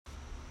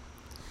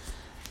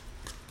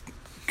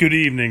Good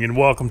evening and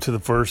welcome to the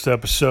first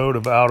episode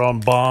of Out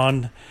on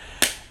Bond.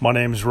 My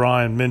name is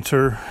Ryan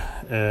Minter,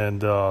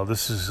 and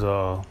this is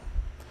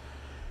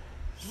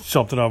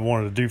something I've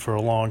wanted to do for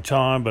a long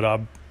time, but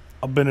I've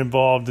been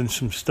involved in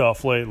some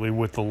stuff lately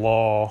with the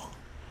law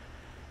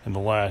in the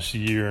last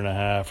year and a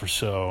half or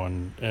so,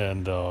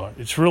 and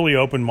it's really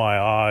opened my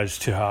eyes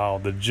to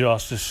how the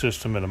justice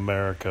system in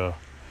America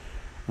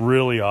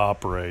really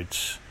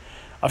operates.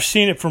 I've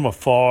seen it from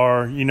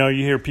afar. You know,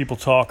 you hear people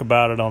talk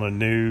about it on the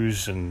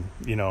news and,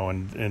 you know,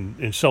 and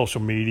in social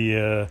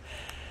media.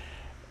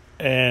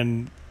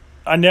 And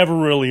I never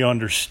really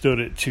understood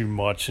it too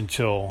much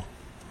until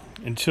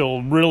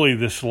really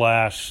this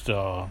last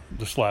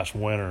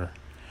winter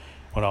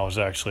when I was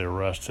actually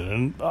arrested.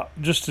 And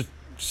just to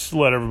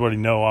let everybody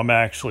know, I'm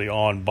actually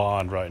on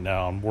bond right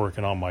now. I'm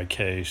working on my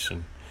case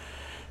and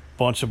a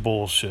bunch of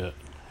bullshit.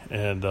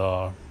 And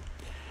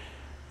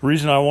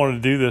reason I wanted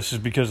to do this is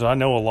because I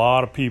know a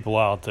lot of people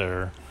out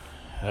there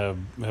have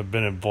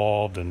been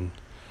involved in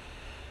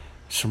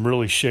some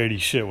really shady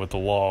shit with the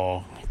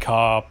law.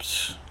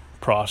 Cops,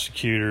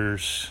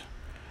 prosecutors,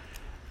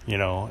 you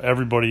know,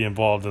 everybody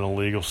involved in the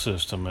legal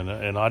system.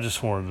 And I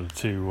just wanted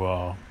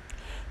to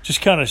just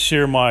kind of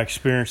share my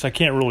experience. I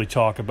can't really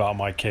talk about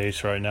my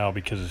case right now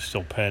because it's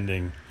still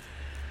pending.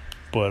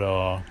 But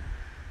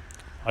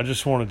I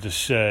just wanted to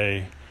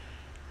say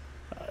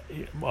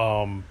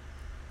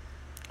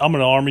I'm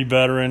an Army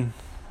veteran,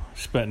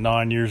 spent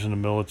 9 years in the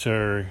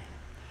military,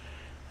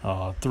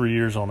 3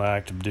 years on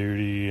active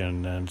duty,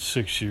 and then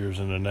 6 years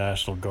in the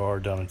National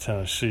Guard down in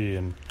Tennessee,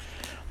 and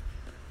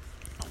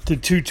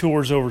did 2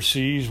 tours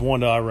overseas, one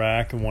to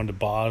Iraq and one to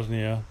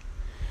Bosnia.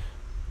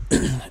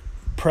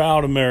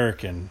 Proud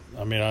American.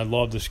 I mean, I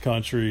love this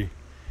country,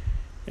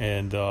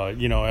 and,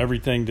 you know,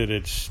 everything that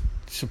it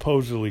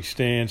supposedly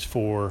stands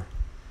for.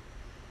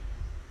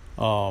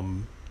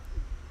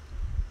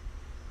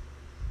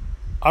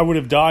 I would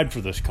have died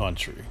for this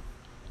country,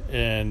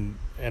 and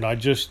I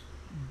just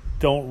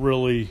don't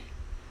really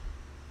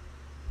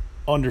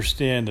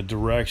understand the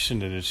direction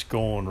that it's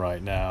going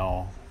right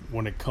now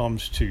when it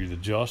comes to the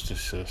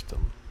justice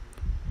system.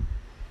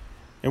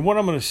 And what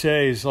I'm going to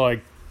say is,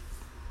 like,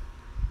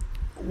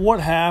 what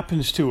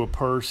happens to a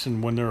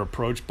person when they're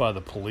approached by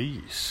the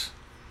police?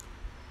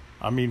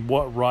 I mean,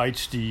 what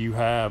rights do you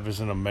have as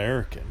an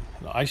American?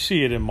 I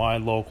see it in my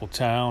local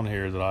town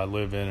here that I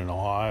live in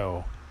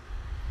Ohio.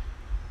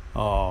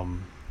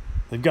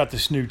 They've got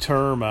this new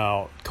term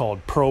out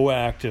called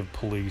proactive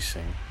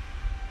policing.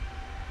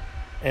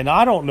 And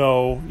I don't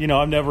know, you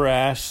know, I've never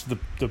asked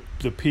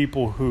the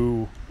people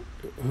who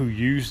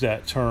use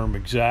that term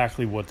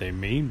exactly what they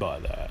mean by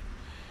that.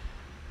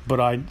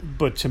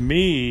 But to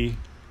me,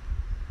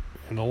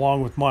 and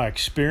along with my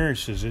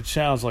experiences, it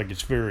sounds like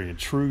it's very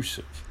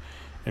intrusive.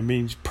 It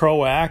means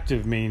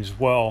proactive means,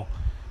 well,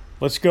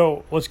 let's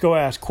go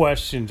ask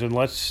questions and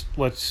let's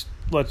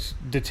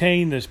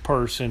detain this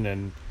person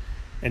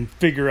and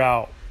figure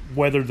out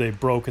whether they've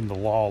broken the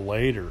law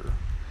later.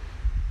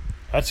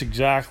 That's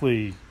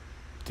exactly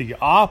the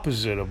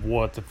opposite of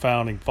what the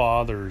founding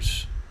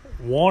fathers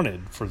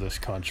wanted for this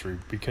country,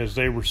 because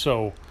they were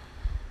so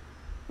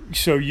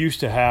used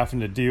to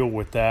having to deal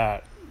with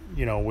that,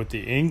 you know, with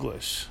the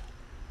English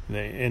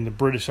and the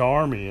British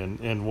Army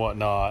and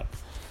whatnot.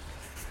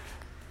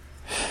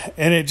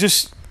 And it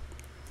just,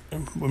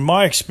 in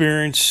my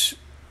experience,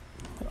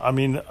 I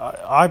mean,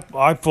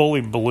 I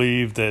fully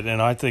believe that,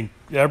 and I think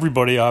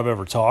everybody I've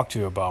ever talked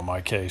to about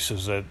my case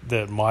is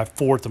that my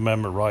Fourth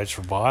Amendment rights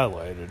were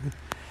violated.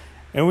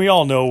 And we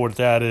all know what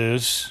that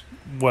is,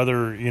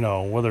 whether you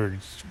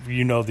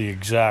know the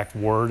exact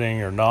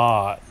wording or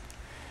not.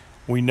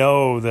 We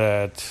know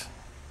that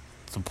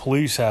the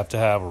police have to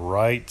have a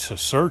right to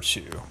search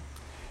you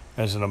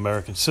as an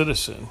American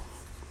citizen.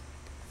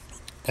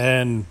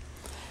 And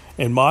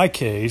in my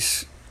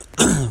case,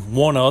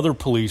 one other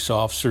police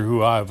officer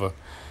who I have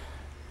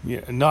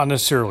not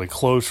necessarily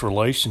close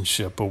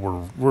relationship, but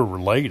we're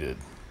related.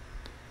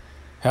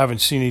 Haven't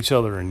seen each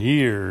other in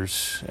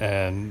years,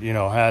 and, you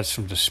know, had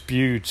some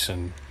disputes,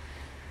 and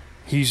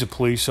he's a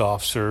police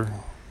officer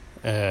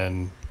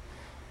and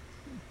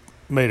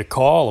made a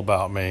call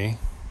about me,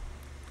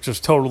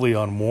 just totally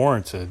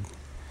unwarranted,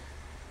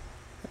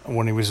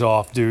 when he was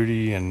off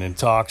duty and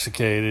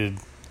intoxicated.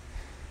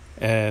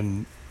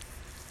 And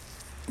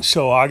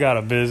so I got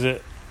a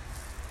visit.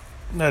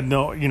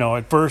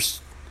 At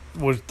first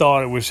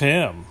thought it was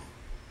him,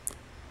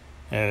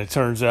 and it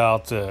turns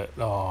out that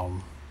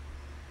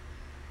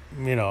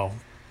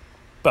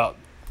about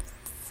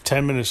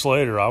 10 minutes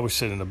later I was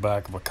sitting in the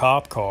back of a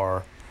cop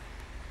car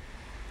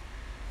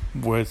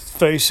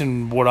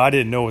facing what I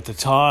didn't know at the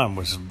time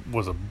was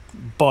a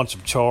bunch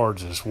of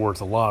charges worth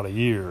a lot of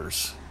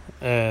years.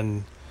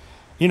 And,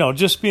 you know,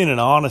 just being an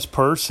honest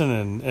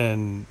person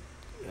and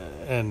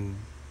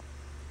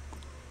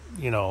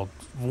you know,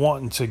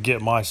 wanting to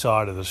get my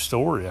side of the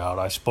story out,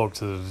 I spoke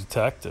to the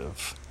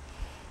detective,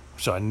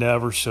 which I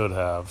never should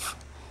have.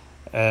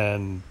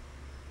 And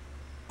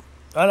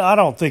I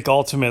don't think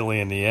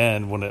ultimately in the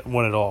end, when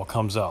it all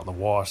comes out in the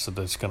wash, that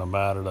it's going to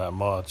matter that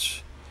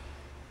much.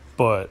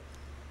 but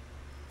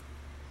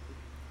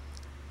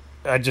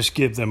I just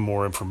give them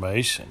more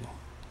information.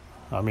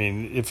 I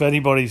mean, if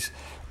anybody's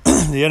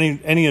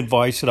any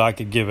advice that I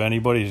could give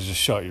anybody is just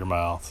shut your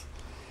mouth.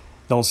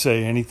 Don't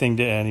say anything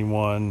to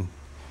anyone.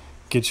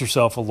 Get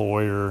yourself a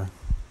lawyer,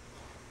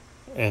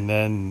 and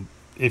then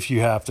if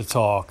you have to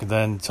talk,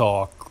 then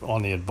talk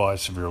on the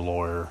advice of your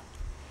lawyer.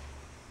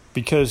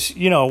 Because,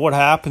 what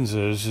happens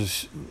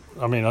is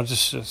I'll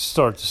just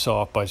start this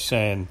off by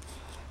saying,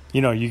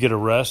 you get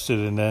arrested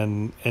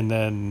and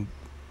then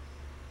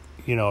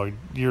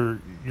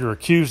you're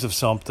accused of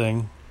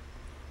something,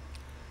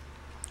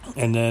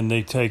 and then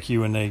they take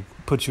you and they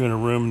put you in a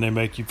room and they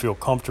make you feel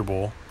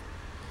comfortable.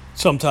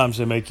 Sometimes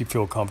they make you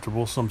feel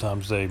comfortable.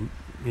 Sometimes they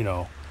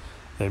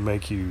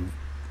make you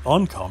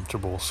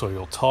uncomfortable, so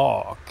you'll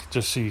talk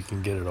just so you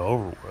can get it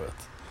over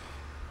with.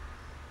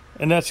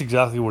 And that's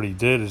exactly what he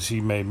did, is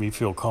he made me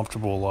feel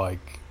comfortable,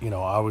 like,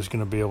 I was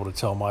going to be able to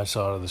tell my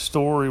side of the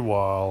story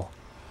while,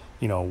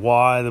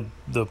 why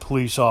the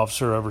police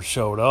officer ever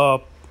showed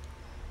up,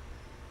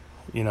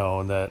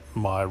 and that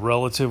my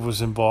relative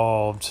was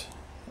involved.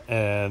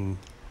 And,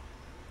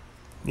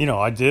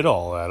 I did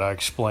all that. I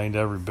explained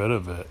every bit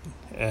of it.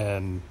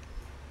 And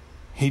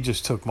he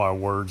just took my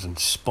words and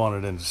spun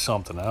it into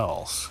something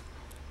else.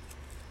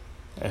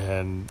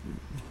 And,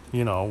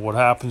 what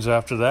happens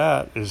after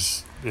that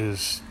is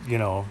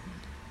you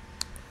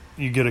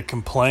get a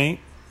complaint,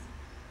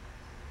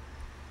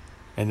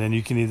 and then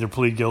you can either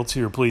plead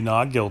guilty or plead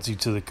not guilty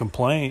to the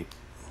complaint.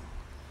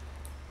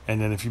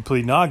 And then if you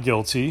plead not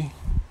guilty,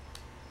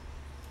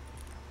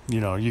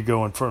 you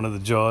go in front of the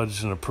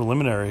judge in a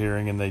preliminary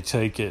hearing, and they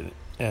take it,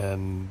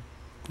 and,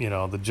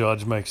 the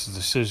judge makes a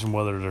decision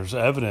whether there's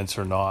evidence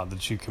or not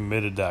that you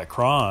committed that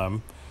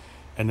crime,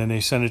 and then they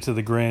send it to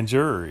the grand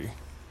jury.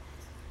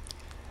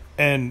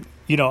 And,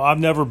 I've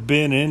never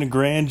been in a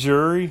grand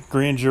jury.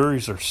 Grand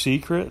juries are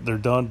secret. They're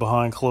done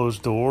behind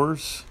closed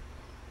doors.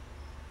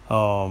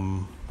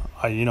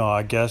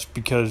 I guess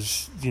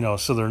because,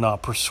 so they're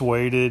not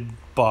persuaded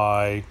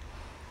by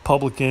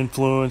public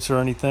influence or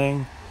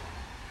anything.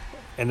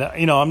 And,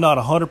 I'm not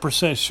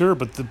 100% sure,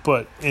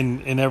 but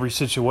in every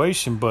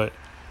situation, but,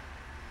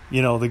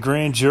 the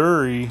grand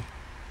jury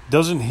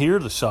doesn't hear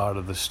the side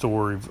of the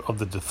story of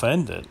the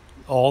defendant.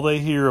 All they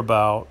hear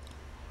about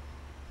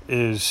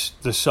is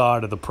the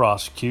side of the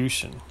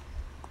prosecution.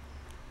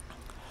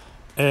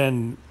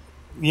 And,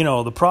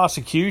 the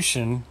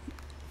prosecution,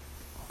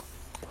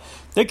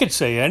 they could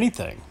say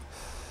anything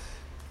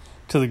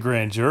to the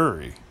grand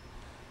jury.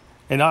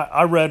 And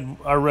I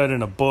read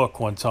in a book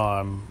one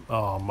time,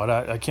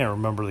 I can't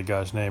remember the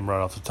guy's name right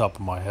off the top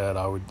of my head.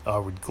 I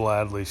would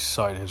gladly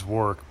cite his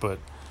work, but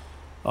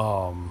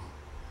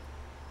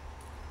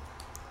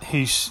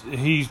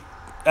he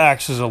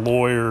acts as a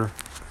lawyer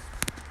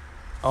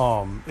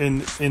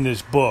in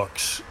his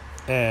books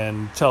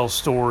and tells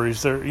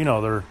stories.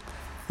 They're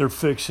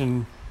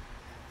fiction,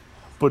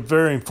 but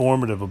very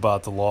informative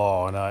about the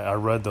law. And I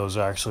read those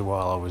actually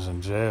while I was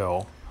in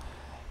jail.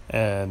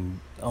 And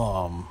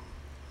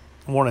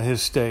one of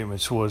his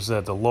statements was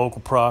that the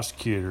local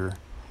prosecutor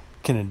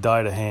can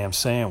indict a ham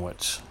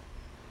sandwich.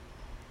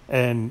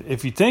 And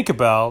if you think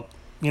about,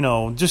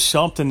 just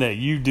something that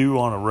you do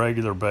on a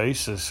regular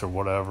basis or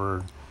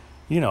whatever,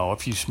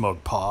 if you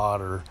smoke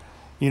pot or,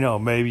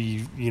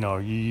 maybe,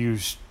 you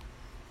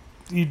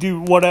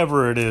do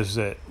whatever it is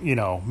that,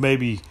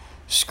 maybe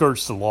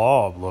skirts the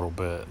law a little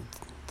bit,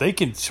 they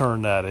can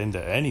turn that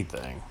into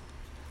anything.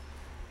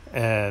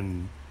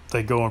 And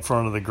they go in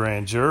front of the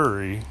grand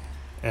jury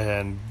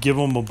and give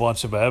them a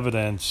bunch of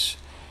evidence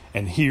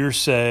and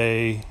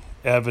hearsay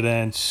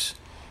evidence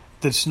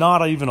that's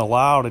not even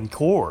allowed in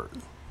court.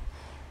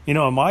 In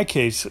my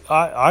case,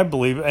 I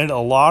believe, and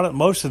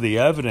most of the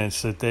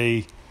evidence that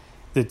they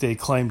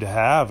claim to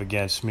have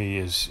against me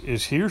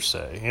is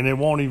hearsay, and it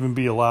won't even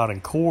be allowed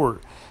in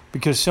court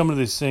because some of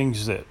the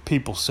things that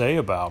people say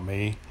about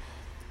me,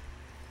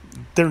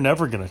 they're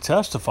never going to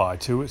testify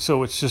to it.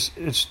 So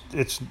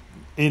it's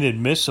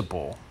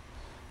inadmissible.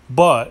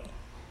 But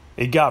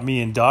it got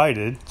me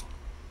indicted,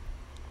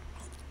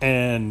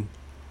 and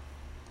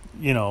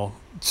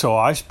so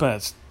I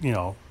spent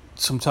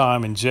some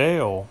time in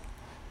jail,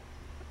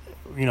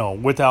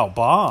 without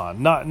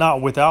bond.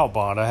 Not without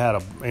bond. I had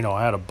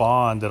a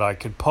bond that I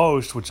could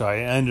post, which I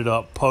ended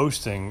up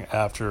posting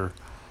after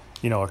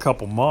a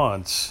couple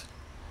months.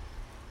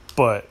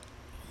 But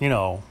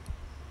that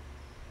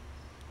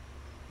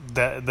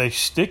they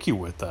stick you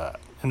with that,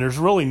 and there's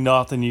really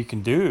nothing you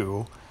can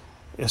do.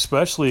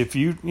 Especially if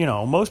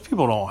most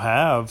people don't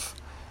have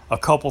a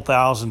couple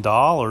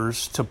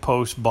 $1,000s to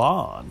post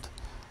bond.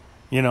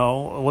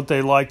 What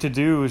they like to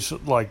do is,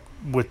 like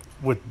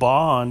with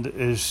bond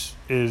is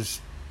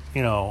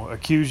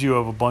accuse you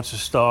of a bunch of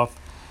stuff,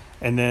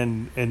 and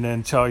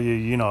then tell you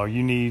you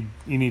need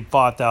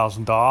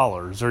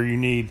 $5,000 or you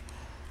need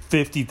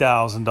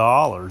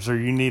 $50,000 or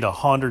you need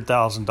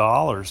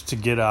 $100,000 to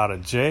get out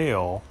of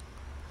jail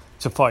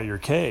to fight your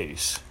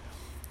case.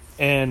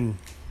 And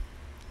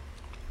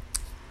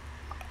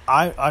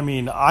I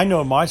mean, I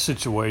know my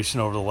situation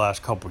over the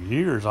last couple of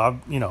years.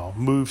 I've,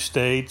 moved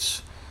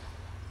states,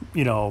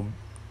 you know,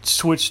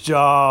 switched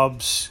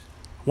jobs,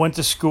 went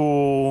to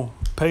school,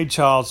 paid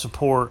child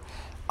support.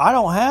 I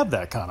don't have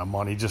that kind of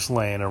money just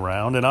laying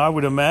around, and I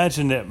would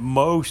imagine that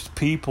most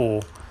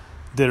people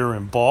that are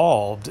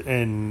involved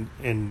in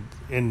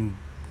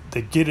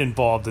that get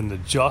involved in the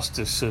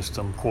justice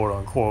system, quote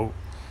unquote,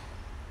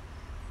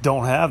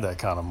 don't have that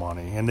kind of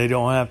money, and they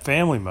don't have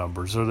family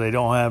members, or they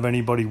don't have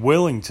anybody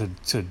willing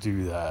to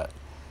do that.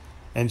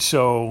 And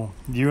so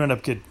you end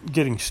up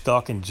getting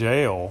stuck in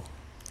jail,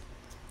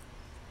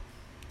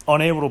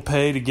 unable to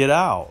pay to get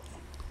out.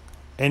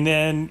 And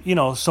then,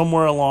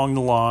 somewhere along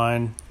the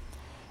line,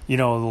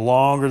 the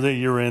longer that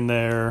you're in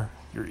there,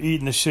 you're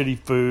eating the shitty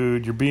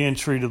food, you're being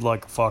treated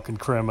like a fucking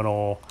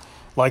criminal,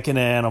 like an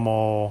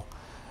animal.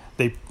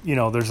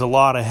 There's a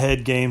lot of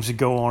head games that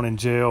go on in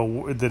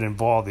jail that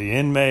involve the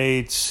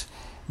inmates,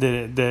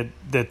 that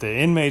the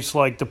inmates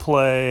like to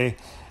play,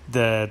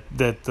 that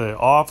the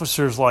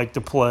officers like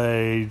to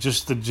play,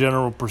 just the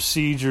general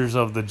procedures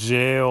of the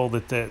jail,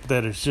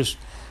 that is just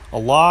a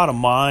lot of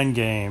mind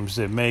games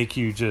that make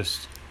you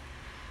just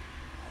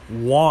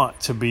want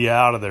to be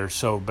out of there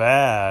so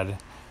bad.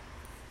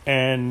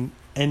 And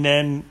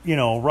then,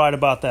 right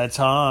about that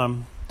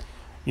time,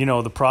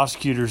 the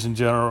prosecutors in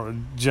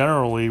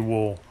generally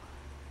will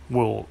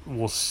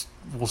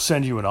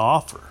send you an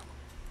offer.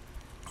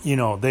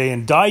 They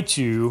indict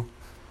you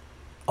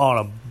on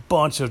a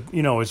bunch of,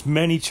 as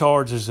many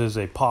charges as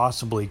they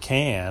possibly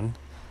can.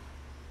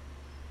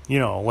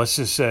 Let's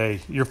just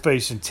say you're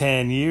facing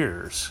 10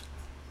 years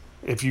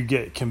if you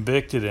get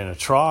convicted in a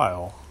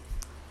trial.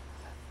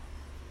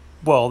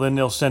 Well, then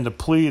they'll send a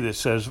plea that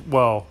says,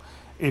 well,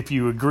 if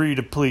you agree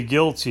to plead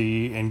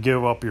guilty and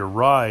give up your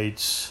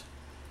rights,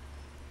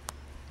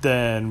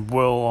 then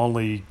we'll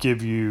only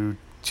give you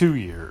 2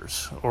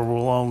 years, or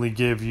we'll only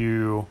give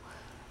you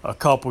a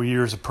couple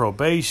years of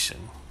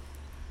probation.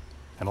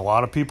 And a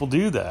lot of people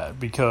do that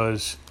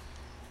because,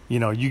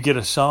 you get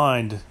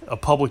assigned a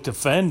public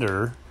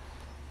defender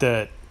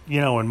that,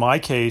 in my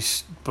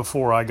case,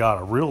 before I got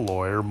a real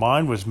lawyer,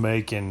 mine was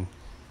making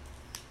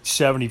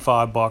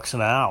 $75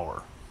 an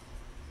hour.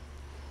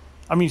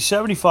 I mean,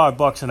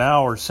 $75 an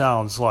hour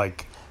sounds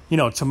like,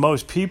 to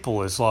most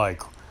people is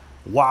like,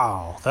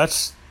 wow,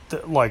 that's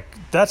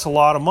a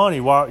lot of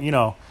money.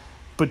 Wow,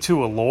 but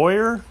to a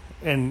lawyer,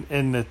 and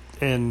a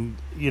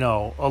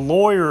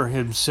lawyer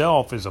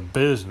himself is a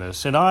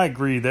business, and I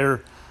agree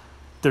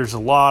there's a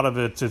lot of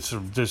it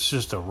that's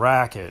just a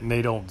racket, and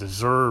they don't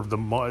deserve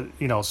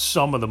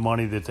some of the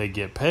money that they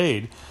get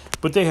paid,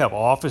 but they have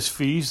office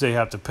fees, they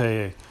have to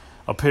pay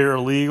a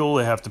paralegal,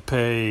 they have to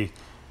pay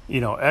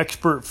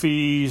expert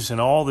fees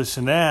and all this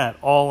and that,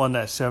 all on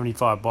that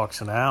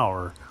 $75 an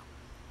hour.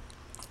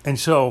 And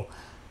so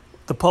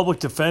the public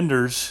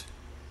defenders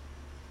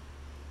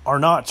are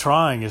not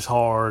trying as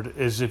hard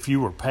as if you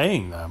were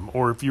paying them,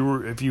 or if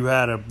you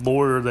had a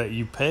lawyer that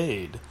you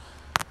paid.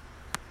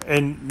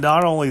 And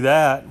not only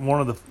that, one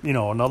of the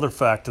another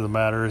fact of the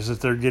matter is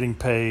that they're getting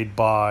paid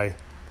by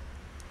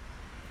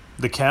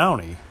the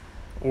county,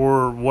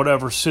 or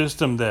whatever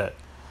system that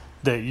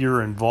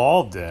you're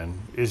involved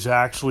in is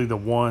actually the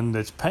one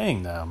that's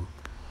paying them.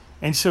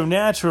 And so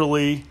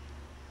naturally,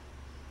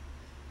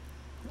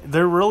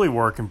 they're really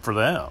working for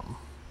them.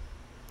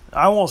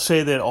 I won't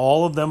say that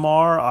all of them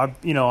are.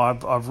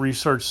 I've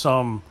researched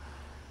some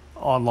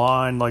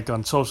online, like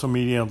on social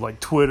media, like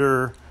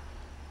Twitter,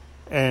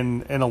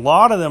 and a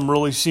lot of them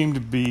really seem to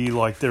be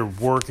like they're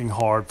working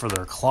hard for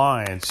their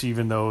clients,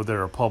 even though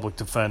they're a public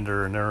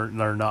defender and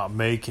they're not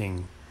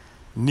making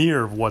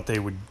near what they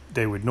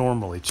would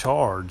normally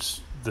charge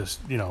this,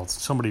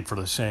 somebody for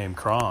the same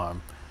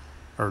crime,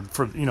 or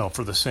for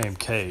the same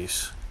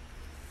case.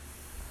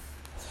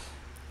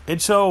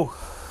 And so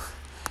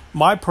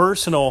my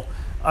personal,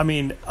 I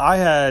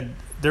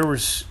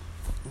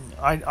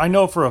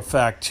know for a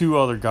fact 2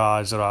 other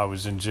guys that I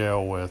was in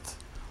jail with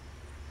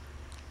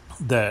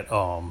that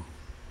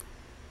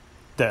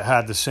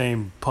had the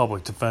same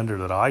public defender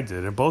that I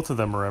did, and both of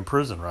them are in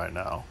prison right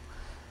now.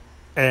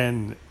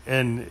 And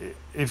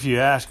if you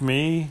ask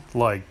me,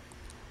 like,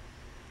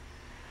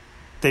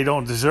 they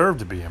don't deserve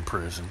to be in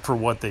prison for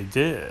what they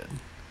did.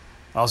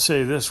 I'll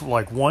say this,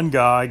 like, one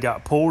guy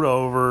got pulled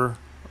over,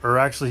 or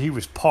actually he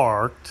was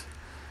parked,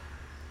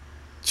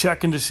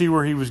 checking to see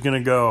where he was going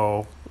to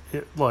go,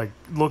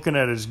 looking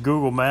at his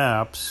Google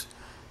Maps.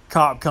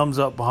 Cop comes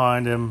up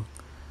behind him,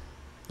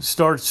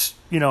 starts,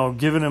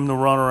 giving him the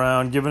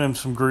runaround, giving him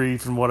some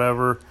grief and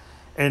whatever.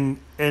 And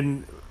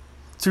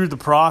through the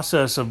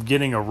process of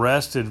getting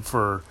arrested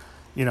for,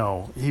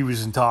 he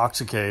was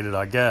intoxicated,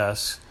 I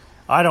guess.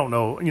 I don't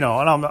know, and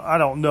I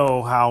don't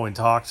know how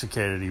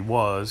intoxicated he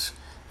was.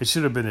 It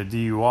should have been a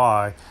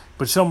DUI,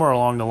 but somewhere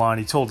along the line,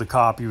 he told the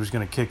cop he was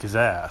going to kick his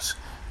ass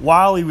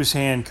while he was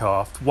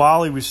handcuffed,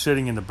 while he was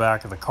sitting in the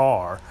back of the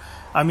car.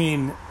 I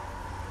mean,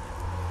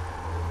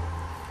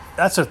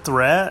 that's a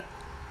threat,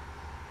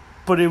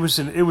 but it was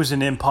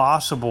an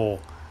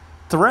impossible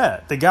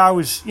threat. The guy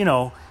was,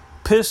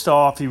 pissed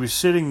off. He was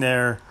sitting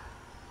there,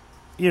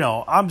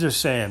 I'm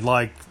just saying,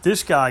 like,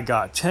 this guy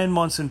got 10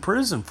 months in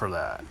prison for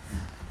that.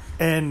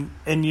 And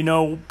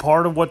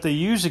part of what they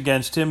use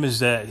against him is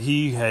that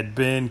he had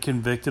been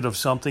convicted of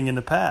something in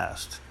the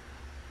past.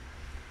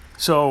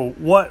 So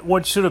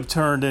what should have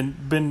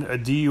been a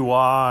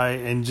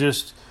DUI and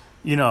just,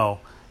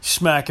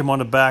 smack him on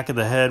the back of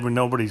the head when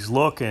nobody's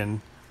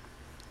looking,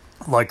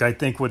 like I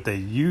think what they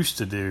used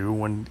to do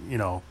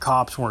when,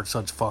 cops weren't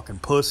such fucking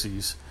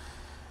pussies,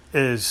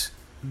 is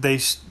they,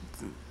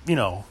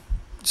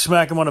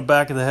 smack him on the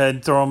back of the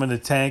head, throw him in the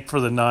tank for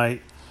the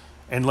night,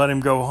 and let him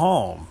go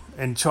home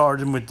and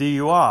charge him with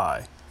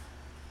DUI.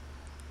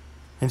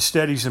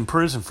 Instead, he's in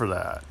prison for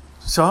that.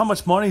 So how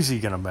much money is he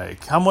going to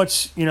make? How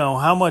much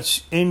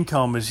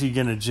income is he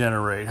going to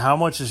generate? How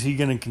much is he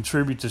going to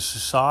contribute to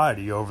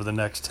society over the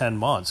next 10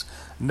 months?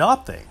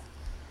 Nothing.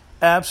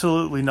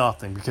 Absolutely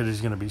nothing, because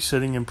he's going to be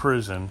sitting in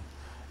prison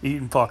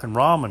eating fucking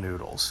ramen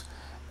noodles.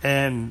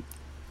 And,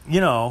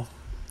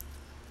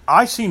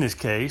 I seen his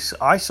case.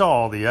 I saw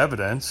all the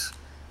evidence.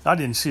 I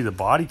didn't see the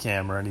body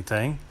cam or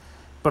anything,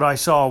 but I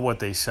saw what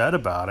they said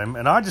about him,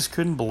 and I just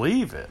couldn't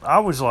believe it. I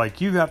was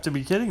like, you have to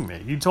be kidding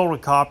me. You told a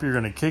cop you're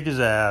going to kick his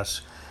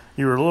ass.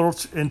 You were a little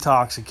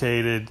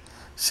intoxicated,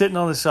 sitting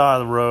on the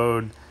side of the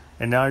road,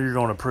 and now you're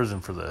going to prison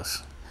for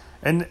this.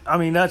 And, I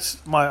mean,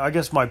 that's I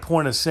guess my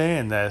point of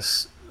saying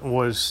this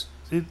was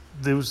it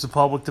was the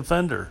public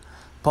defender.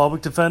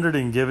 Public defender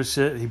didn't give a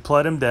shit. He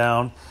pled him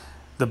down.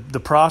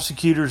 The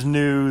prosecutors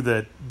knew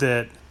that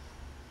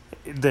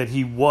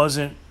he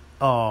wasn't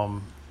that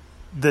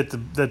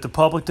the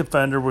public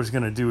defender was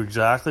going to do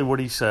exactly what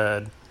he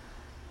said,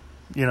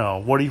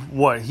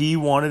 what he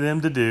wanted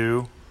him to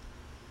do,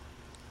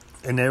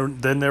 and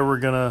then they were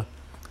going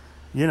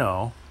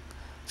to,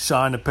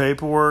 sign the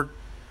paperwork.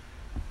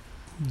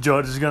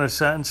 Judge is going to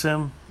sentence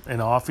him, and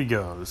off he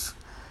goes.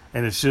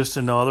 And it's just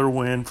another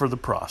win for the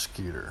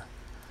prosecutor.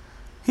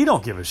 He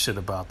don't give a shit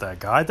about that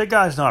guy. That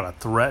guy's not a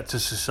threat to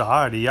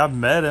society. I've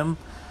met him.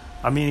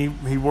 I mean,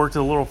 he worked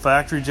a little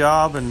factory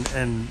job and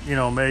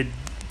made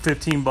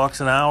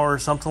 $15 an hour or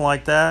something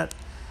like that,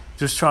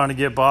 just trying to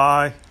get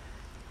by.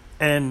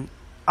 And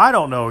I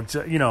don't know,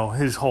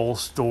 his whole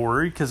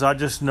story, because I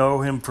just know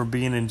him from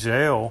being in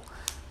jail.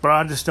 But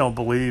I just don't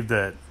believe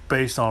that,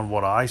 based on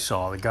what I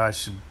saw, the guy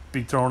should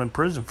be thrown in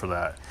prison for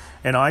that.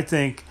 And I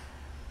think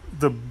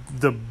the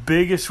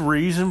biggest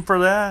reason for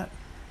that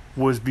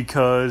was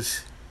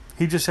because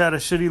he just had a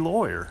shitty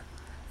lawyer.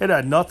 It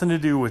had nothing to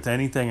do with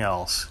anything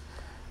else.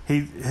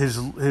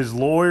 His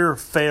lawyer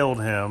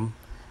failed him,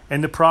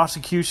 and the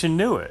prosecution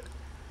knew it.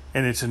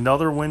 And it's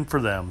another win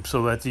for them.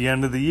 So at the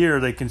end of the year,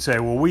 they can say,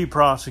 well, we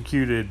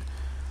prosecuted,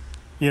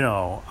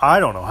 I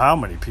don't know how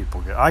many people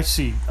get. I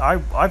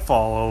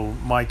follow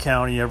my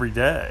county every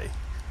day.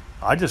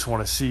 I just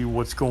want to see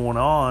what's going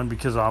on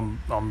because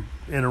I'm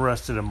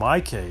interested in my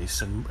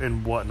case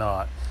and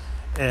whatnot.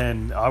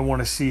 And I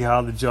want to see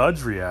how the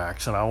judge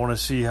reacts, and I want to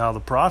see how the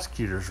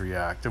prosecutors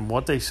react and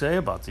what they say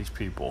about these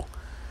people.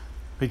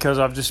 Because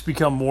I've just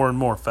become more and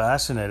more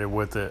fascinated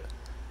with it.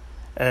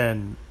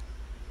 And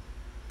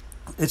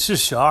it's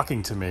just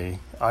shocking to me.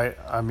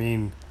 I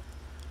mean,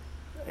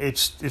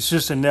 it's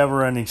just a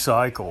never-ending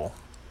cycle.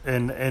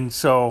 And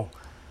so,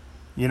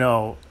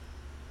 and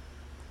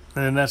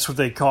that's what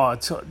they call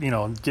it,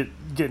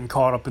 getting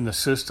caught up in the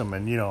system.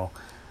 And,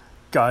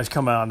 guys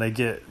come out and they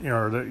get,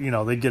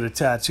 they get a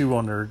tattoo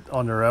on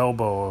their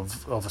elbow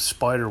of a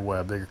spider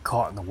web. They get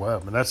caught in the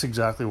web. And that's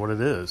exactly what it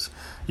is.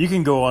 You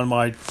can go on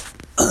my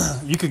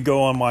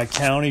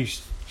county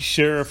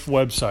sheriff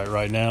website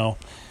right now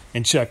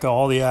and check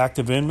all the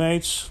active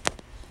inmates,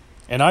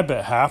 and I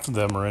bet half of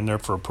them are in there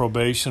for a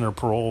probation or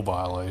parole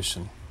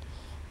violation.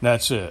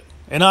 That's it.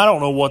 And I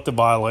don't know what the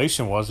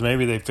violation was.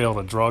 Maybe they failed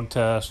a drug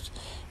test.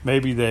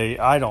 Maybe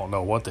I don't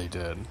know what they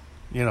did.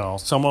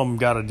 Some of them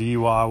got a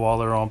DUI while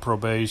they're on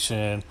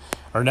probation,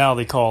 or now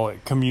they call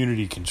it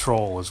community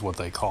control is what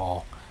they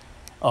call.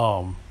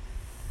 And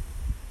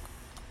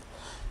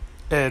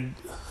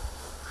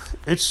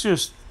it's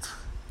just,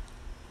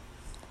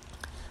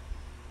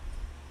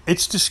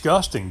 it's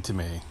disgusting to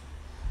me.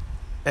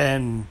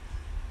 And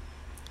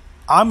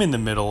I'm in the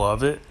middle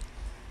of it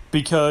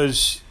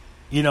because,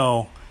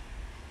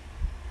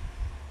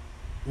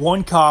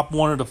 one cop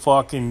wanted to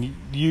fucking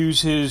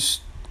use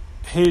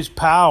his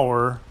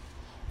power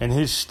and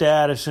his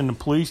status in the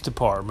police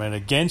department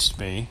against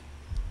me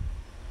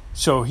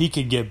so he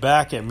could get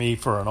back at me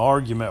for an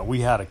argument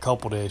we had a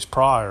couple days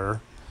prior.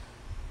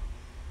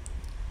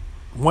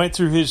 Went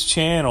through his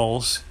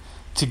channels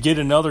to get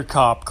another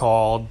cop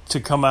called to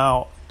come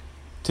out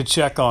to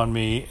check on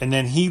me, and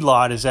then he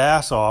lied his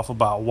ass off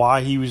about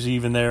why he was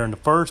even there in the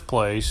first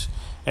place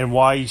and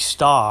why he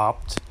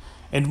stopped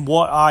and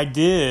what I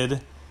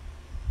did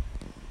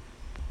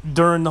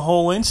during the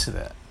whole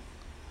incident.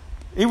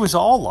 It was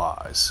all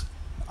lies.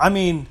 I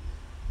mean,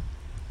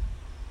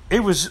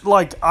 it was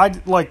like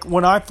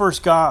when I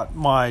first got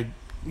my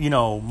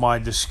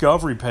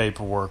discovery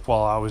paperwork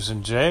while I was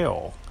in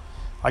jail.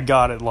 I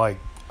got it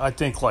I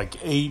think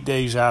 8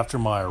 days after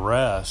my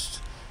arrest,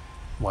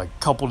 a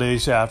couple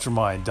days after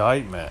my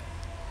indictment.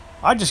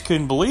 I just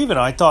couldn't believe it.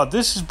 I thought,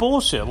 this is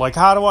bullshit. Like,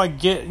 how do I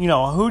get,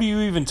 who do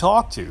you even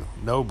talk to?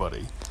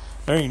 Nobody.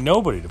 There ain't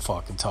nobody to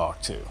fucking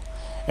talk to.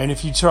 And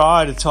if you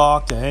try to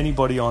talk to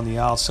anybody on the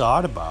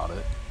outside about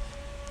it,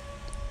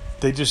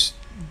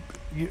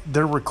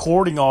 they're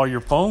recording all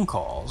your phone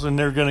calls, and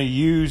they're going to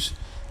use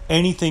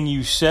anything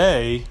you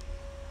say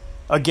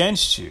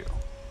against you.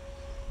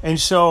 And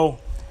so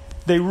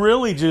they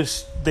really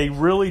just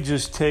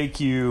take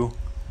you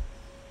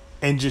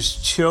and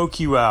just choke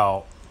you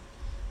out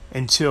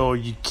until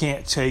you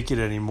can't take it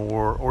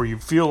anymore, or you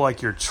feel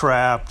like you're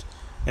trapped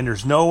and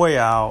there's no way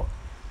out,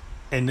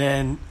 and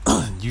then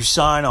you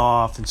sign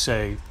off and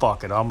say,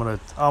 fuck it, I'm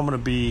gonna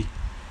be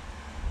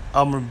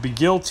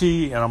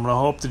guilty, and I'm gonna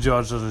hope the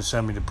judge doesn't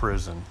send me to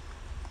prison.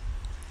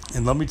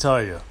 And let me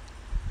tell you,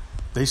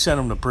 they send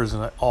them to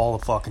prison all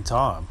the fucking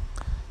time.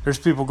 There's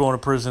people going to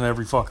prison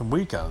every fucking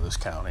week out of this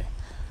county.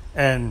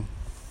 And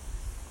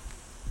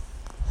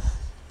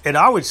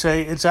I would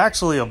say it's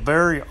actually a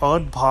very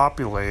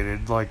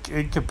unpopulated, like,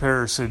 in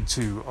comparison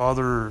to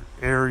other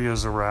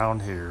areas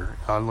around here.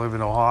 I live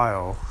in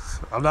Ohio.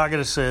 I'm not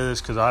going to say this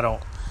because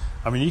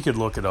you could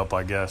look it up,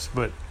 I guess.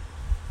 But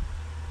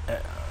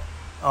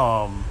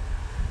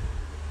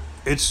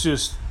it's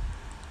just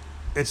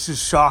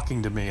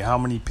shocking to me how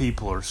many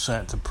people are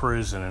sent to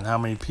prison and how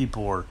many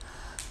people are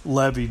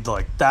levied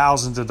like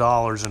thousands of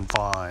dollars in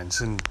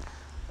fines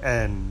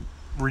and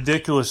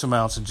ridiculous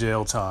amounts of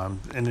jail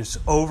time, and it's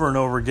over and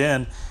over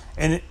again,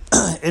 and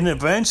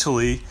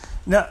eventually,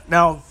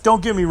 now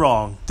don't get me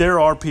wrong, there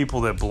are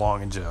people that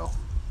belong in jail.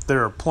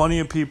 There are plenty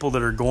of people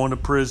that are going to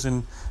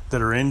prison,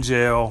 that are in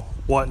jail,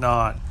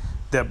 whatnot,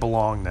 that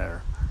belong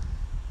there.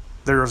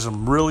 There are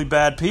some really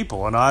bad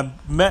people, and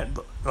I've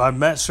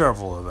met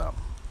several of them.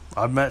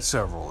 I've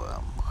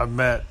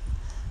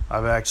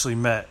actually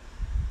met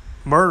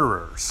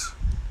murderers,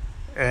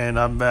 and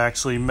I've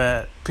actually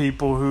met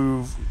people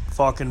who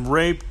fucking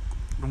raped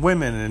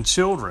women and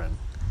children,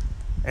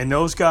 and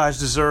those guys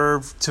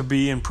deserve to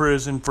be in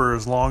prison for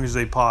as long as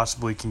they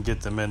possibly can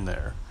get them in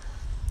there.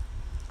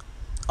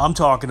 I'm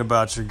talking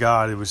about your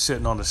guy that was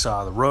sitting on the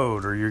side of the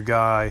road, or your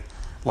guy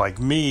like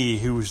me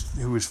who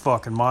was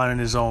fucking minding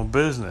his own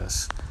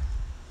business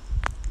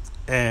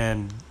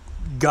and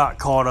got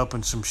caught up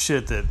in some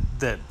shit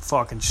that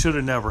fucking should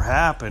have never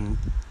happened.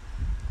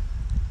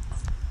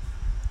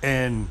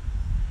 And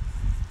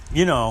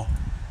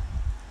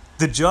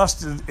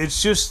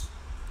it's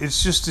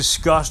just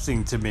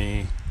disgusting to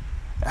me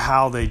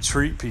how they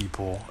treat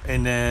people.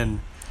 And then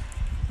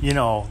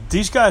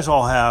these guys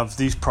all have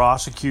these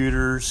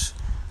prosecutors.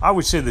 I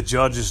would say the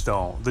judges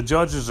don't. The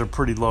judges are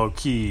pretty low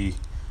key,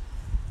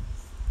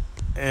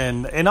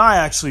 and I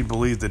actually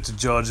believe that the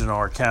judge in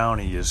our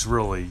county is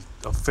really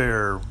a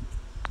fair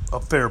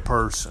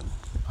person.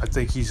 I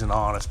think he's an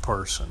honest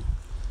person.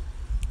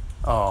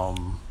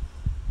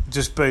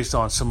 Just based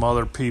on some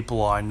other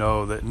people I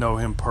know that know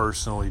him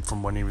personally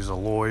from when he was a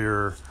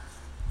lawyer.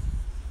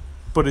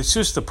 But it's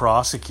just the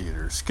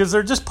prosecutors, because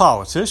they're just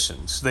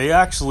politicians. They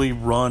actually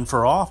run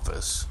for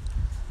office.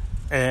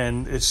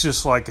 And it's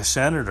just like a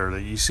senator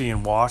that you see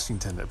in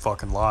Washington that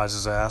fucking lies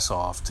his ass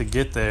off to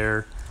get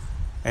there.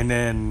 And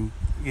then,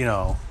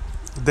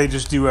 they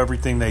just do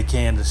everything they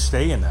can to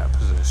stay in that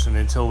position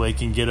until they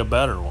can get a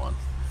better one.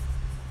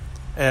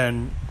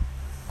 And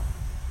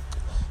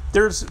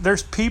there's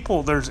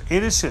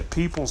innocent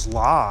people's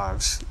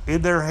lives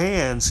in their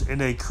hands, and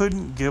they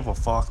couldn't give a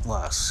fuck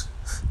less.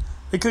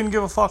 They couldn't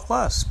give a fuck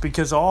less,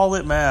 because all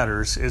that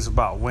matters is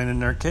about winning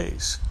their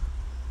case.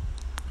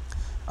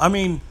 I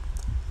mean,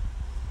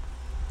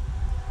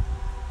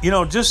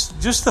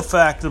 just the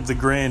fact of the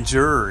grand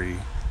jury,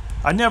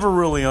 I never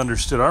really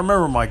understood. I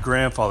remember my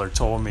grandfather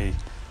told me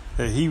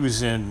that he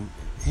was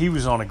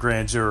on a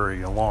grand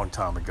jury a long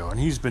time ago, and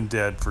he's been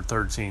dead for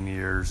 13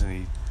 years,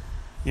 and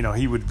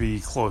he would be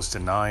close to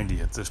 90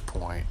 at this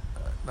point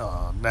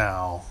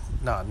now,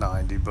 not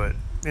 90, but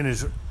in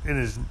his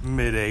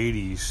mid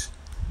 80s.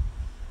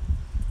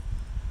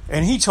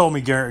 And he told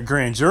me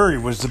grand jury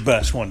was the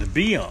best one to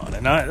be on,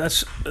 and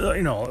that's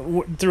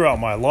throughout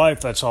my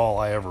life, that's all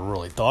I ever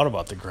really thought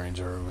about the grand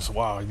jury was,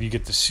 wow, you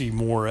get to see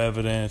more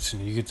evidence,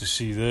 and you get to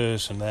see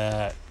this and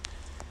that,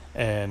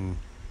 and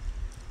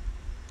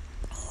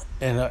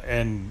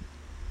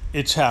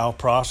it's how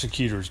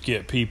prosecutors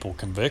get people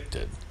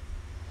convicted.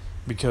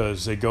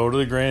 Because they go to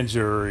the grand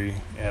jury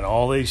and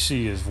all they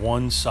see is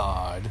one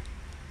side,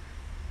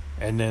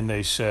 and then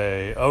they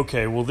say,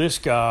 okay, well, this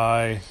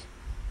guy,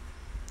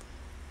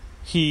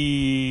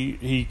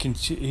 he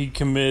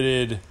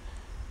committed,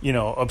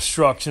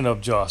 obstruction of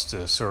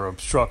justice or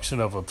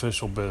obstruction of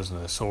official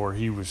business, or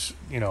he was,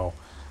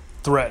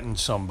 threatened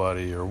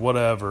somebody or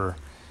whatever.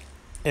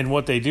 And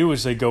what they do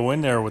is they go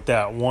in there with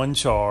that one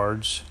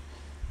charge,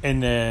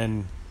 and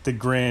then the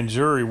grand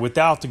jury,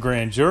 without the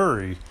grand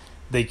jury,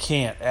 they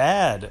can't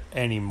add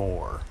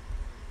anymore.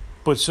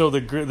 But so they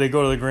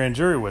go to the grand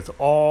jury with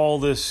all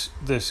this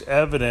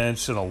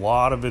evidence, and a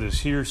lot of it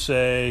is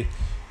hearsay,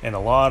 and a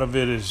lot of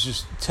it is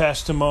just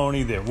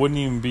testimony that wouldn't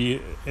even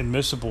be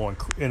admissible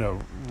in a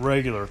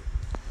regular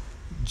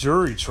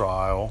jury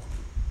trial.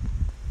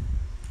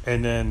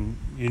 and then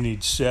you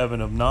need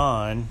 7 of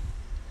 9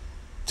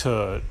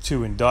 to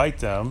indict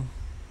them,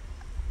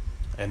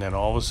 and then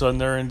all of a sudden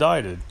they're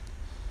indicted.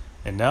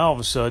 And now all of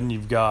a sudden you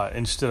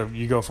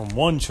go from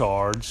 1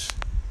 charge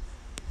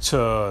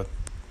to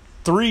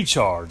 3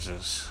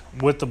 charges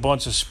with a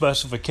bunch of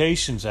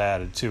specifications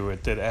added to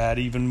it that add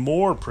even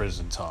more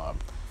prison time.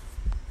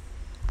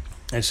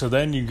 And so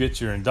then you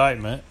get your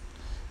indictment,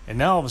 and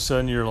now all of a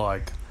sudden you're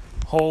like,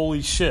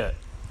 holy shit,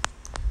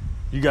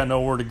 you got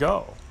nowhere to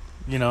go.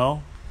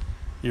 You're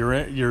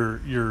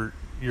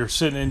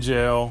sitting in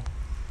jail,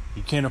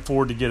 you can't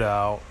afford to get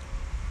out.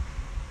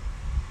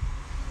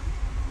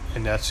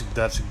 And that's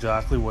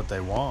exactly what they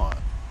want.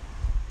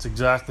 It's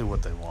exactly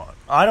what they want.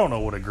 I don't know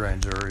what a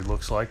grand jury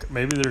looks like.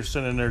 Maybe they're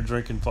sitting there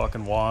drinking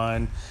fucking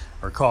wine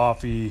or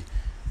coffee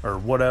or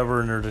whatever,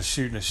 and they're just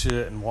shooting the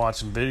shit and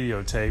watching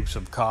videotapes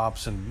of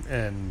cops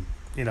and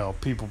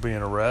people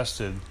being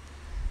arrested,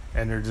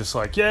 and they're just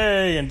like,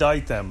 yay,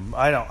 indict them.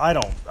 I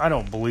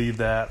don't believe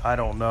that. I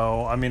don't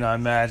know. I mean, I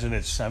imagine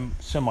it's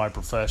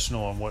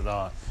semi-professional and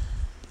whatnot,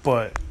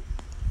 but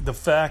the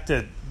fact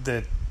that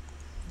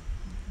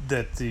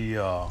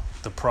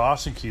the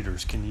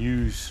prosecutors can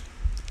use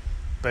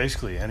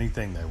basically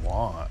anything they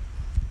want.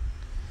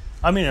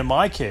 I mean, in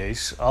my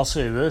case, I'll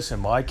say this. In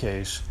my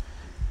case,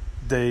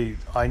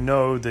 I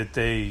know that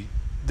the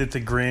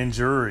grand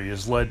jury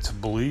is led to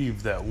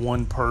believe that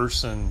one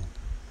person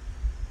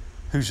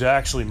who's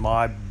actually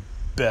my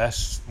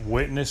best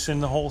witness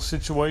in the whole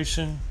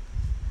situation,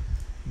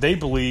 they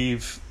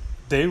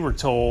were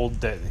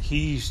told that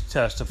he's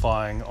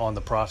testifying on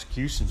the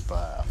prosecution's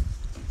behalf.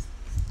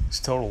 It's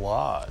total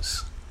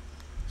lies.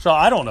 So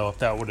I don't know if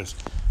that would have,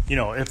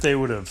 if they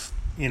would have,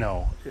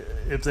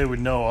 if they would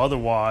know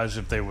otherwise,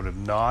 if they would have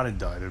not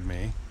indicted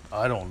me.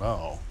 I don't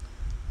know.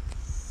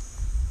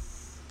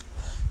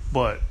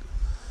 But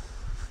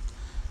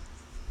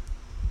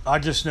I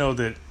just know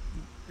that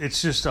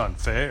it's just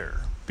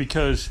unfair,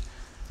 because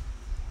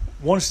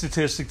one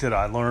statistic that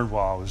I learned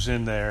while I was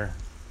in there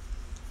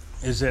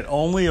is that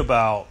only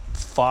about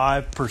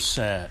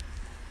 5%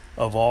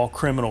 of all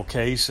criminal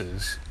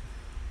cases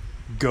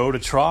go to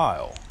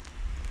trial.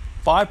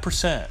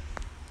 5%.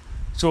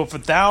 So if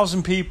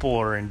 1,000 people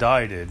are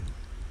indicted,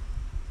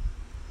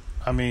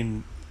 I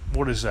mean,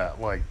 what is that?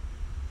 Like,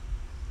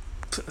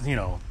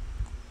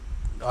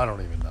 I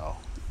don't even know.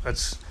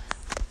 It's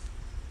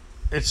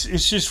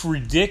just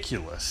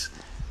ridiculous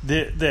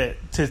that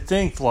to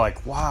think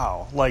like,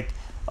 wow, like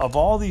of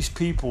all these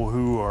people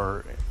who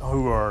are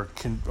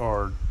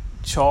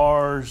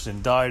charged,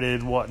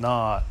 indicted,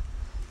 whatnot,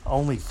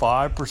 only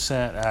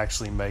 5%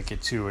 actually make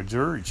it to a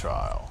jury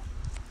trial.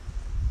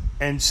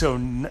 And so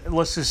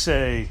let's just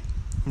say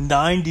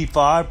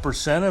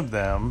 95% of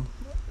them,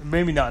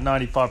 maybe not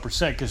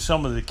 95%, because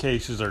some of the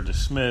cases are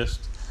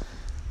dismissed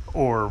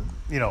or,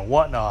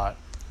 whatnot.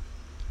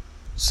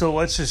 So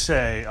let's just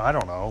say, I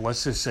don't know,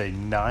 let's just say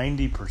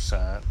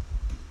 90%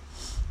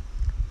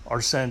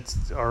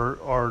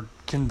 are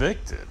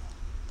convicted.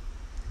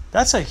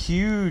 That's a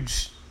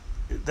huge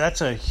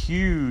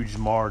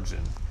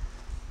margin.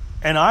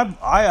 And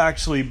I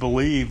actually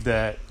believe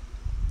that,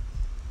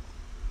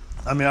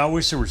 I mean, I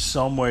wish there was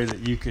some way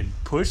that you could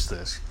push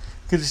this,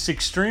 because it's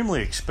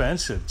extremely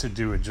expensive to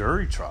do a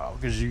jury trial,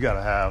 because you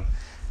got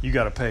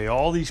to pay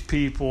all these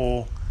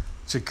people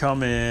to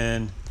come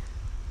in,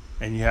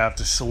 and you have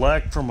to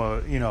select from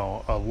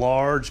a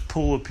large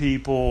pool of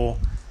people,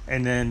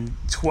 and then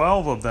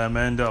 12 of them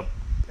end up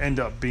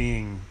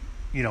being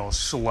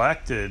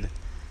selected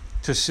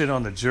to sit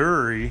on the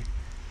jury,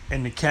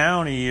 and the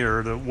county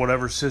or the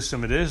whatever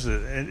system it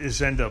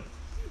is end up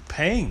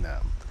paying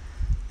them.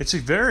 It's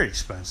very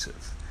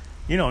expensive,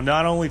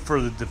 not only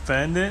for the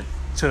defendant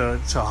to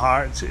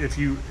hire,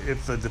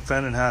 if the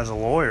defendant has a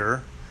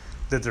lawyer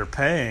that they're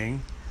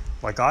paying,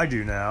 like I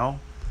do now.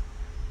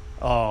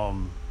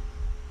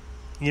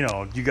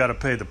 You got to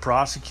pay the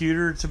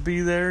prosecutor to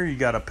be there. You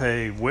got to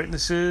pay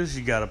witnesses.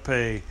 You got to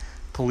pay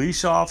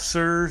police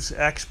officers,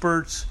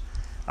 experts.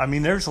 I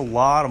mean, there's a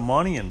lot of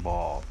money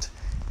involved.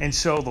 And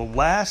so the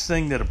last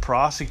thing that a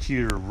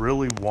prosecutor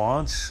really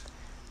wants,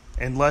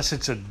 unless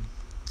it's a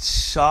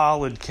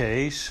solid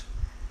case,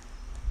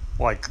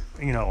 like,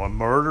 a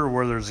murder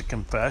where there's a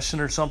confession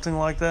or something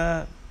like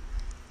that,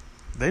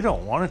 they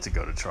don't want it to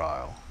go to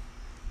trial,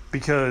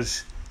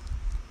 because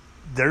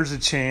there's a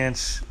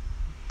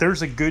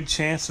good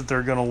chance that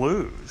they're going to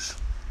lose.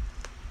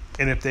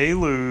 And if they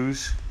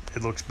lose,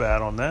 it looks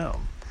bad on them.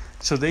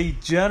 So they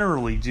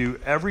generally do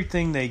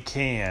everything they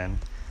can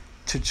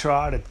to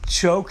try to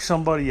choke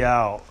somebody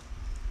out,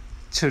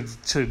 to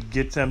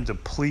get them to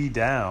plead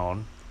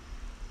down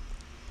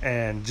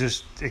and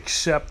just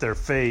accept their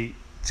fate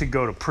to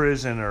go to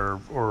prison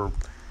or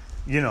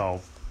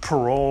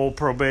parole,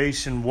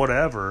 probation,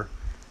 whatever,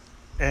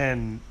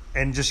 and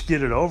just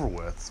get it over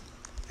with.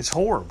 It's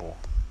horrible.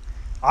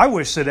 I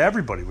wish that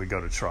everybody would go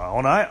to trial.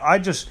 And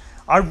I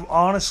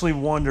honestly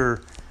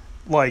wonder,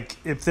 like,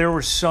 if there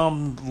was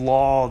some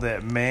law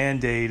that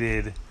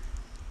mandated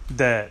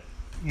that,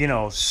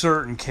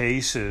 certain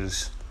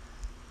cases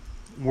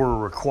were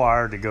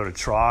required to go to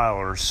trial,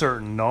 or a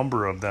certain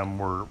number of them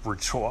were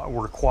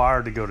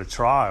required to go to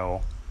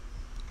trial,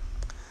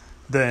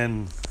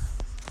 then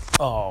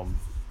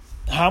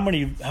how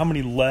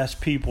many less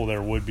people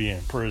there would be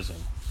in prison,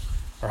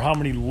 or how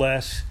many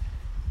less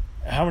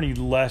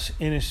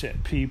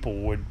innocent people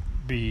would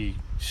be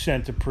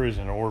sent to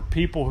prison, or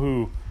people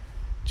who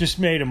just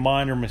made a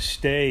minor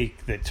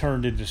mistake that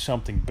turned into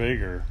something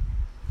bigger.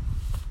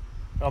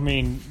 I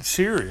mean,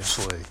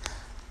 seriously,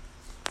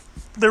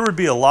 there would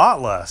be a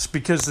lot less,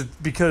 because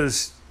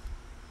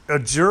a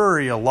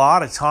jury, a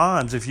lot of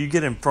times, if you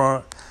get in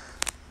front,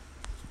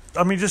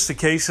 I mean, just the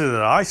cases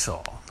that I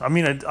saw. I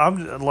mean,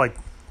 I'm like,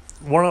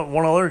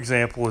 one other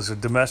example is a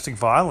domestic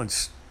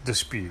violence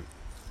dispute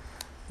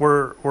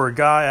where a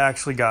guy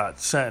actually got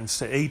sentenced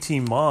to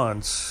 18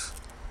 months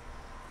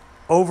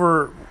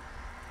over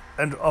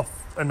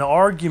an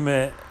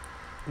argument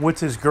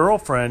with his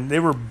girlfriend. They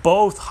were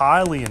both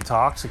highly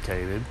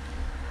intoxicated,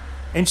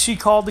 and she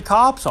called the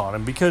cops on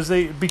him because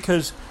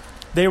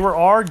they were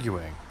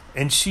arguing,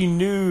 and she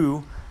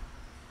knew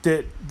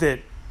that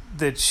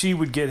she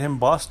would get him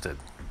busted.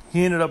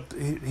 He ended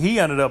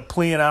up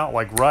pleading out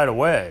like right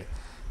away.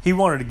 He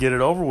wanted to get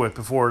it over with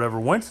before it ever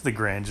went to the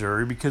grand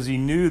jury, because he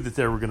knew that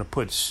they were going to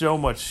put so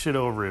much shit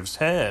over his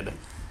head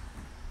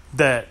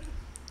that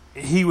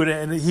he would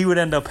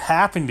end up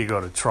having to go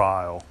to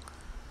trial.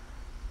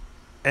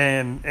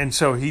 And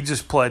so he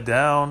just pled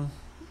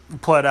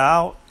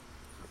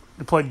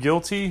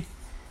guilty,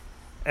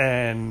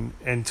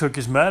 and took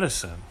his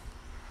medicine.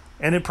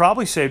 And it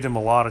probably saved him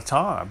a lot of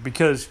time,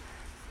 because,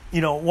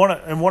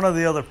 one of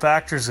the other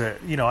factors that,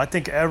 I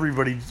think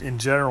everybody in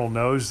general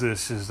knows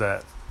this, is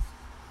that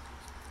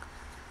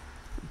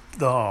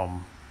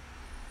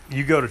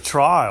you go to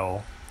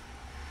trial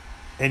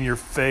and you're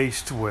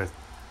faced with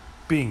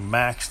being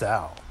maxed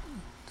out.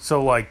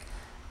 So, like,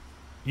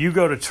 you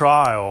go to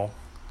trial,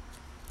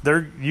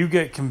 you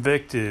get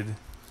convicted.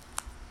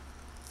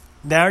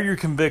 Now you're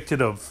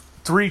convicted of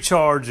 3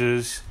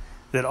 charges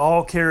that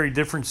all carry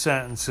different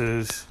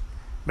sentences.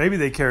 Maybe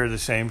they carry the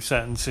same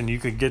sentence, and you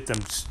could get them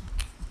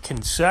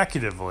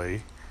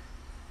consecutively,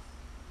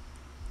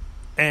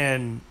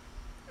 and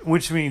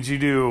which means you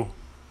do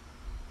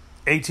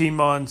 18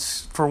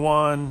 months for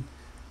one,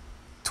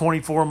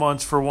 24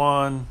 months for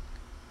one,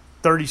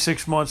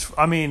 36 months.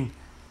 I mean,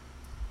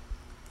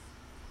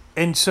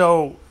 and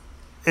so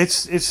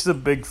it's the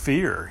big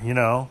fear,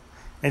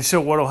 And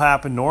so what will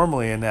happen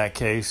normally in that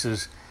case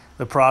is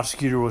the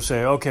prosecutor will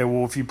say, okay,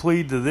 well, if you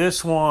plead to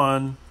this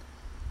one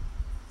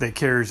that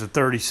carries a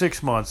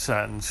 36-month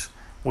sentence,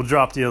 we'll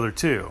drop the other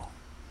 2.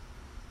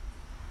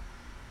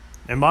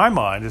 In my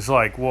mind, it's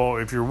like, well,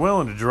 if you're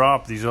willing to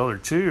drop these other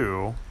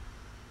 2,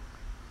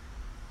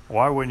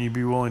 why wouldn't you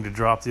be willing to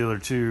drop the other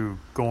 2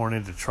 going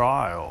into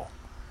trial,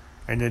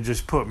 and then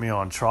just put me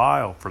on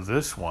trial for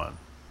this one?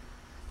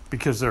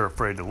 Because they're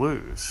afraid to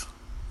lose.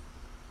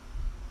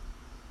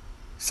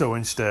 So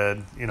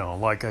instead,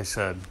 like I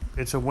said,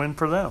 it's a win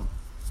for them.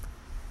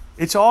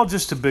 It's all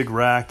just a big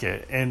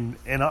racket, and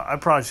I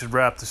probably should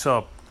wrap this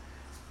up,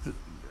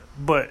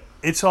 but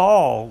it's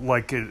all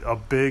like a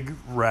big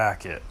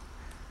racket.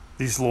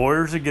 These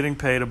lawyers are getting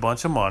paid a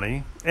bunch of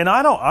money, and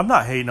I'm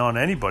not hating on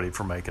anybody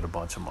for making a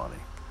bunch of money.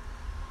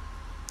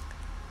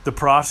 The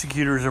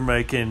prosecutors are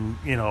making,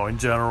 in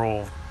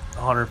general,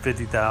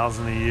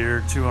 $150,000 a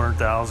year,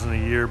 $200,000 a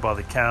year by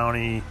the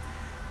county,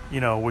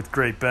 with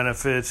great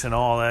benefits and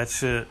all that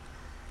shit.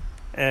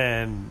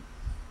 And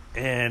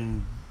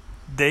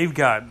they've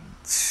got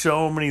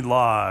so many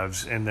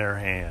lives in their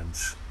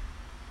hands.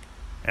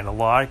 And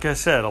like I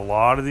said, a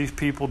lot of these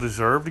people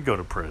deserve to go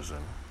to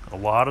prison. A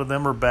lot of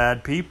them are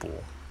bad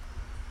people.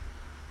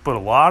 But a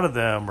lot of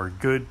them are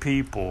good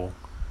people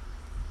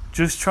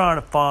just trying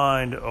to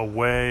find a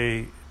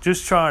way,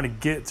 just trying to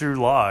get through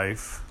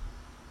life.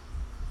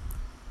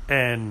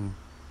 And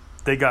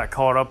they got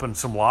caught up in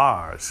some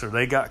lies, or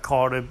they got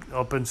caught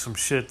up in some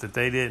shit that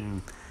they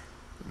didn't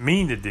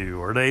mean to do,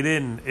 or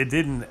it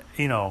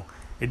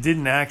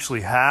didn't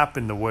actually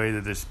happen the way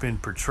that it's been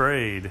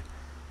portrayed.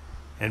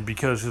 And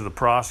because of the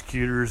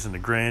prosecutors and the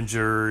grand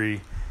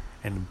jury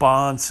and the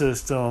bond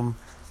system,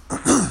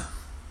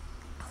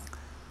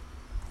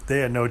 they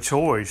had no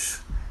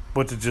choice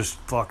but to just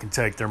fucking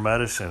take their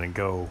medicine and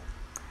go,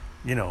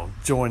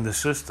 join the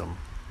system.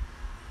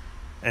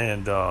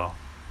 And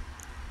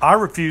I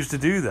refuse to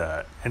do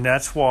that, and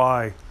that's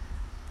why.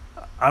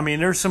 I mean,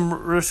 there's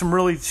some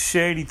really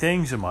shady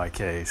things in my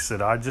case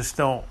that I just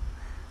don't.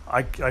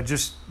 I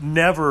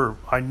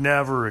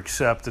never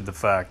accepted the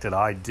fact that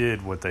I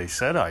did what they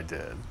said I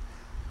did.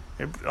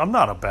 I'm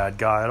not a bad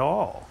guy at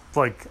all.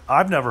 Like,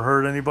 I've never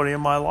hurt anybody in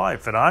my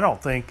life, and I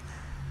don't think,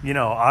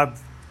 I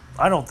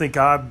don't think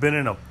I've been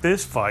in a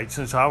fist fight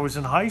since I was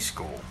in high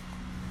school,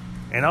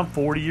 and I'm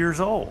 40 years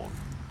old.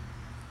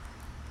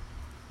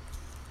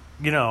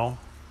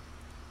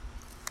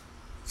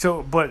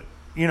 So, but,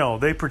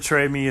 they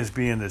portray me as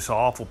being this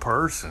awful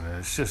person, and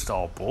it's just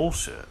all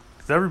bullshit.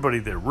 'Cause everybody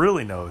that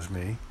really knows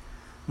me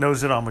knows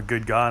that I'm a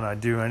good guy, and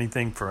I'd do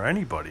anything for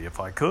anybody if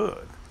I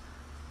could.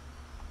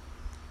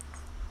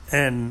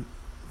 And,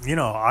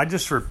 I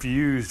just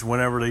refused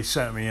whenever they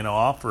sent me an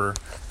offer,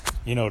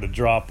 to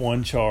drop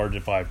one charge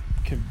if I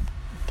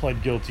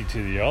pled guilty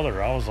to the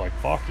other. I was like,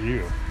 fuck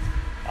you.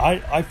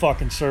 I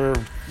fucking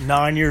served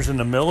 9 years in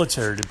the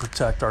military to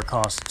protect our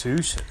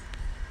Constitution.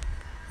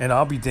 And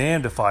I'll be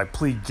damned if I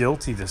plead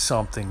guilty to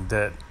something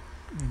that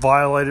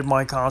violated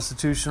my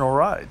constitutional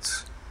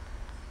rights.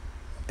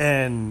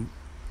 And,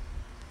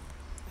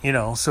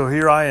 so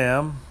here I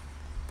am,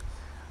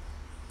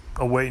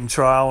 awaiting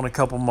trial in a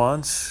couple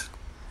months.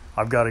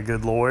 I've got a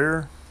good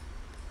lawyer.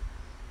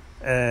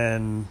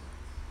 And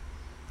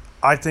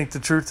I think the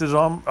truth is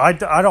on... I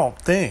don't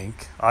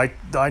think. I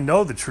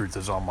know the truth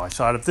is on my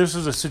side. If this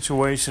is a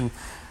situation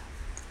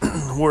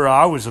where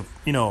I was,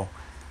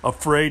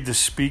 afraid to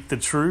speak the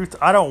truth,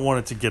 I don't want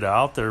it to get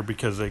out there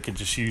because they can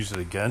just use it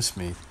against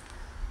me.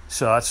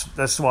 So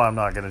that's why I'm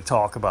not going to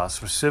talk about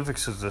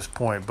specifics at this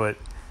point. But,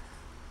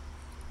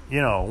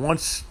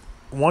 once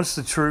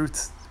the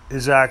truth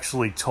is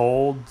actually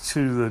told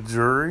to the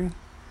jury,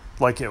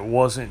 like it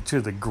wasn't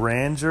to the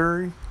grand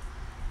jury,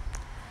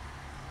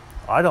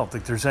 I don't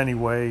think there's any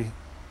way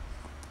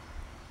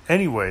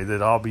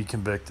that I'll be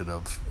convicted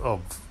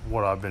of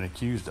what I've been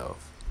accused of.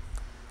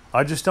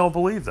 I just don't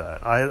believe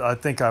that. I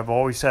think I'm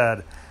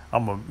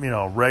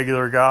a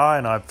regular guy,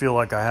 and I feel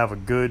like I have a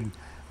good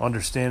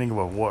understanding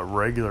of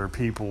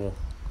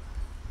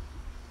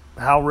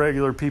how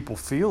regular people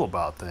feel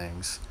about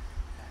things.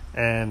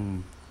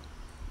 And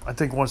I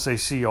think once they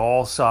see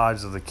all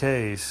sides of the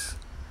case,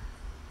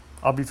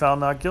 I'll be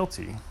found not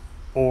guilty,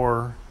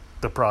 or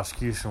the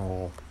prosecution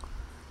will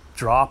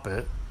drop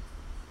it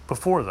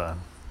before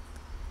then.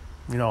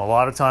 A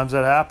lot of times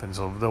that happens.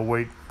 They'll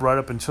wait right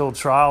up until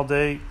trial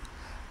date,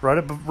 right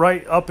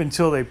up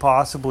until they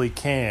possibly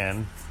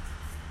can,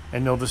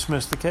 and they'll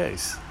dismiss the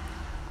case.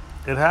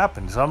 It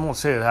happens. I won't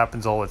say it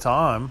happens all the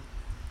time,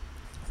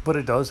 but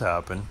it does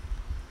happen.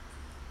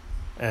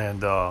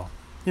 And,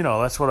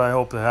 that's what I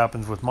hope that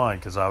happens with mine,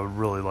 because I would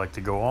really like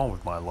to go on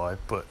with my life.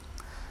 But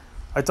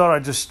I thought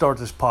I'd just start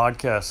this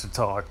podcast to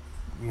talk,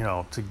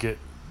 to get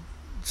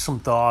some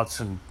thoughts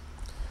and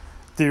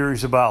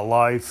theories about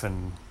life,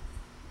 and,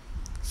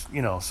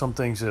 some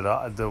things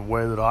the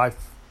way that I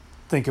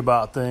think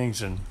about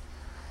things and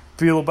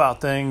feel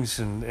about things,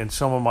 and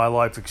some of my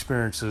life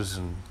experiences,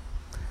 and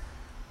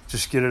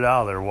just get it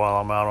out of there while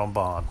I'm out on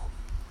bond.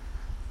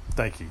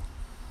 Thank you.